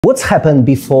What's happened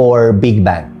before Big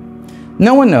Bang?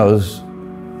 No one knows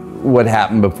what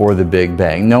happened before the Big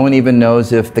Bang. No one even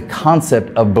knows if the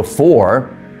concept of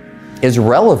before is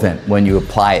relevant when you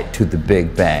apply it to the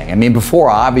Big Bang. I mean, before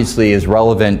obviously is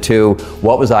relevant to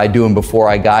what was I doing before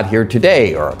I got here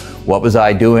today, or what was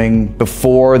I doing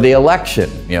before the election,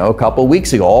 a couple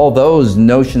weeks ago. All those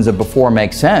notions of before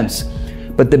make sense.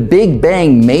 But the Big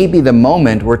Bang may be the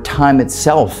moment where time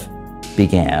itself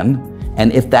began.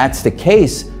 And if that's the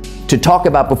case, to talk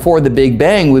about before the Big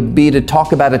Bang would be to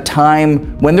talk about a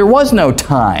time when there was no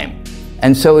time.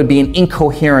 And so it would be an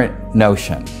incoherent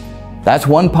notion. That's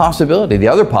one possibility. The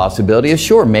other possibility is,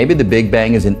 sure, maybe the Big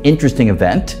Bang is an interesting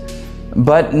event,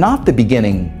 but not the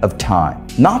beginning of time,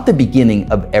 not the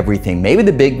beginning of everything. Maybe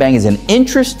the Big Bang is an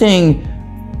interesting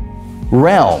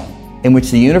realm in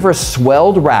which the universe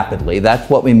swelled rapidly. That's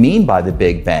what we mean by the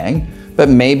Big Bang. But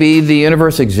maybe the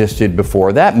universe existed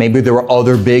before that. Maybe there were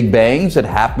other Big Bangs that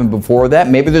happened before that.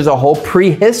 Maybe there's a whole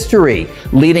prehistory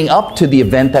leading up to the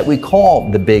event that we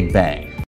call the Big Bang.